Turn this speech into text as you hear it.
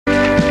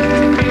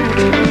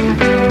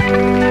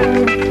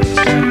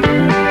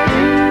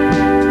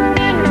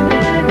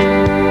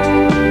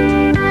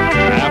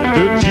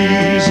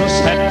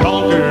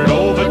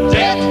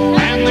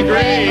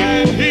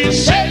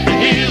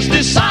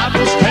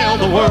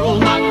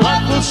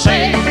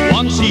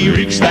once he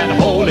reached that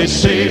holy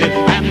city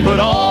and put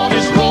on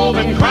his robe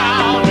and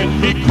crown,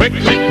 he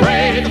quickly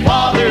prayed the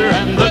Father,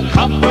 and the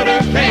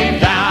Comforter came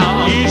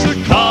down. He's a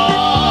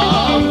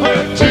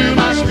comfort to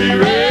my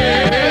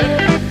spirit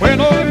when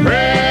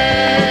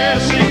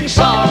oppressing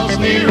sorrows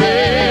near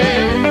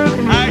it.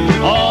 I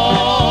can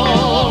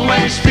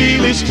always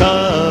feel his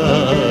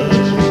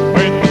touch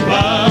when the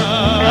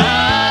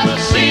battle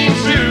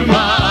seems too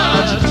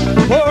much,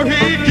 for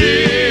he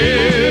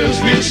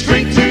gives me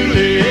strength to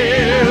live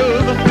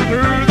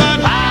through that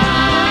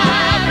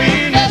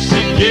happiness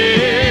it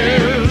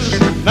gives.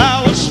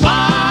 Now a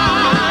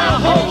smile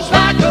holds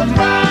back a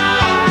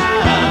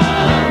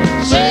frown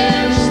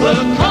since the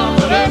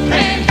Comforter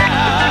came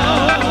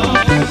down.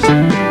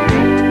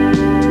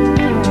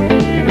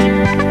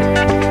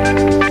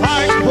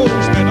 Like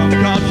postmen of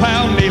God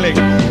found kneeling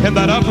in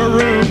that upper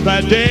room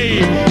that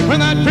day when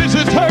that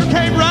visitor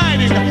came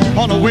riding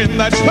on a wind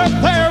that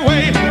swept their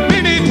way.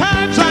 Many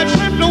times I've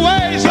slipped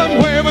away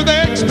somewhere with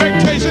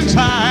expectations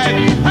high,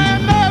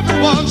 and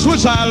never once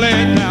was I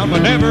let down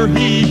whenever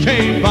he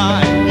came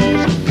by.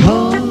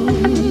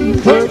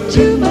 Comfort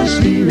to my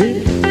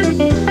spirit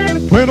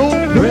when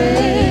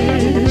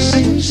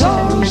oppressing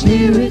sorrows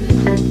near it.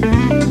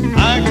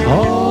 I can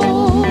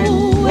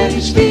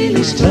always feel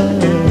his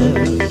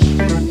touch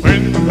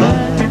when the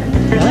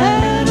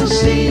battle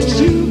seems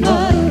too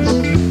much,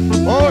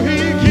 for he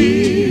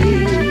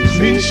gives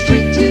me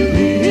strength to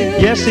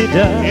live. Yes, he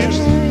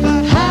does.